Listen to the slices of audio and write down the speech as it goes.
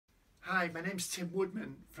Hi, my name's Tim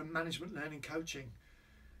Woodman from Management Learning Coaching.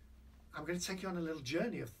 I'm going to take you on a little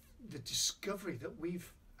journey of the discovery that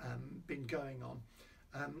we've been going on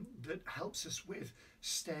that helps us with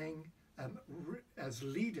staying as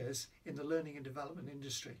leaders in the learning and development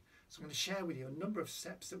industry. So I'm going to share with you a number of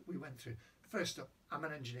steps that we went through. First up, I'm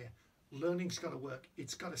an engineer. Learning's got to work.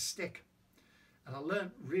 It's got to stick. And I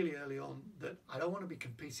learned really early on that I don't want to be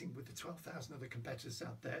competing with the 12,000 other competitors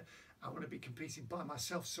out there. I want to be competing by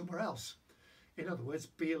myself somewhere else. In other words,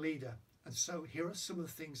 be a leader. And so here are some of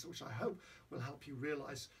the things which I hope will help you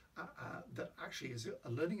realize that actually as a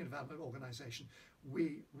learning and development organization,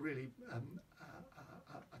 we really are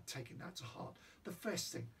taking that to heart. The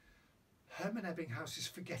first thing, Hermann Ebbinghaus's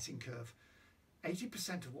forgetting curve.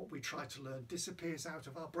 80% of what we try to learn disappears out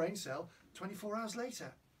of our brain cell 24 hours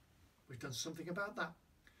later. We've done something about that.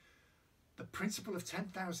 The principle of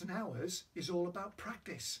 10,000 hours is all about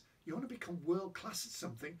practice. You want to become world class at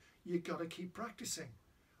something, you've got to keep practicing.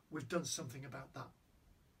 We've done something about that.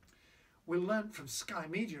 We learned from Sky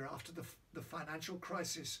Media after the financial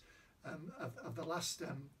crisis of the last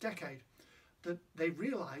decade that they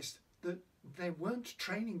realized that they weren't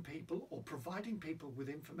training people or providing people with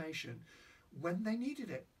information when they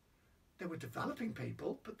needed it. They were developing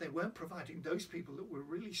people, but they weren't providing those people that were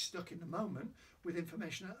really stuck in the moment with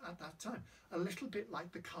information at that time. A little bit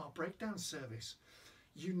like the car breakdown service.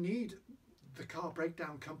 You need the car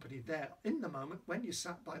breakdown company there in the moment when you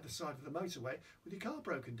sat by the side of the motorway with your car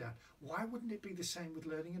broken down. Why wouldn't it be the same with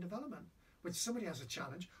learning and development? When somebody has a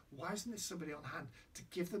challenge, why isn't there somebody on hand to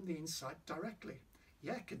give them the insight directly?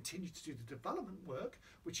 Yeah, continue to do the development work,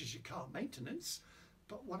 which is your car maintenance,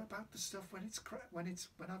 but what about the stuff when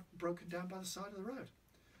I've broken down by the side of the road?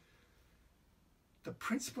 The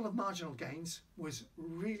principle of marginal gains was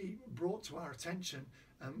really brought to our attention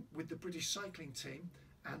with the British cycling team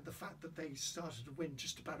and the fact that they started to win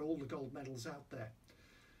just about all the gold medals out there.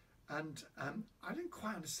 And I didn't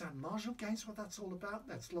quite understand marginal gains, what that's all about.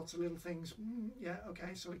 That's lots of little things. Yeah,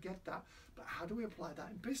 okay, so I get that. But how do we apply that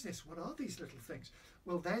in business? What are these little things?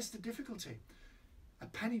 Well, there's the difficulty. A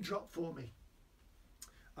penny dropped for me.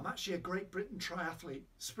 I'm actually a Great Britain triathlete,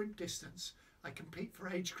 sprint distance. I compete for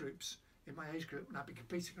age groups in my age group, and I've been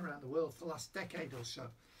competing around the world for the last decade or so.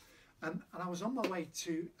 And I was on my way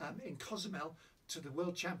to, in Cozumel, to the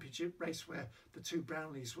World Championship race where the two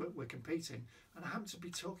Brownlees were competing, and I happened to be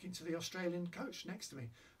talking to the Australian coach next to me.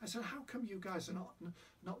 I said, how come you guys are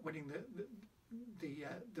not winning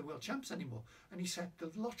the World Champs anymore? And he said, the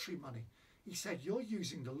lottery money. He said, you're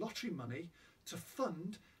using the lottery money to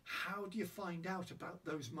fund. How do you find out about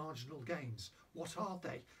those marginal gains? What are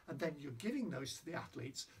they? And then you're giving those to the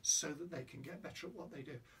athletes so that they can get better at what they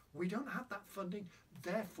do. We don't have that funding,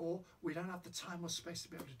 therefore we don't have the time or space to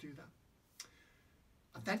be able to do that.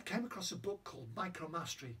 I then came across a book called Micro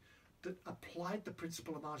Mastery that applied the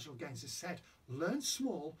principle of marginal gains. It said, learn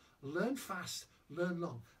small, learn fast, learn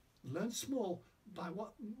long. Learn small, by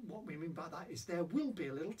what we mean by that is there will be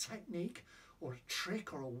a little technique or a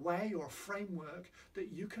trick or a way or a framework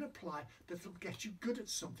that you can apply that will get you good at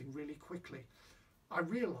something really quickly. I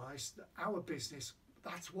realized that our business,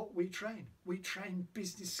 that's what we train. We train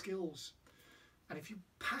business skills. And if you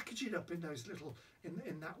package it up in those little,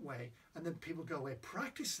 in that way, and then people go away,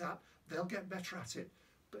 practice that, they'll get better at it.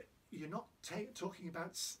 But you're not talking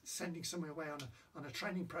about sending somebody away on a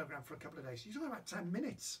training program for a couple of days. You're talking about 10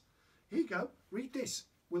 minutes. Here you go, read this.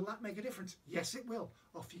 Will that make a difference? Yes, it will.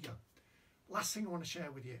 Off you go. Last thing I want to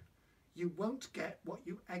share with you. You won't get what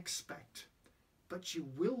you expect, but you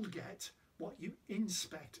will get what you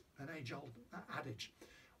inspect, an age-old adage.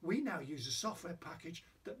 We now use a software package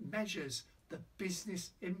that measures the business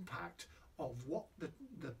impact of what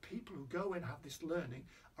the people who go and have this learning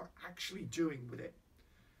are actually doing with it,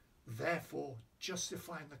 therefore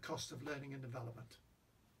justifying the cost of learning and development.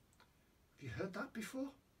 Have you heard that before?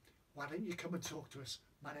 Why don't you come and talk to us?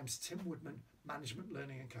 My name's Tim Woodman, Management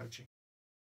Learning and Coaching.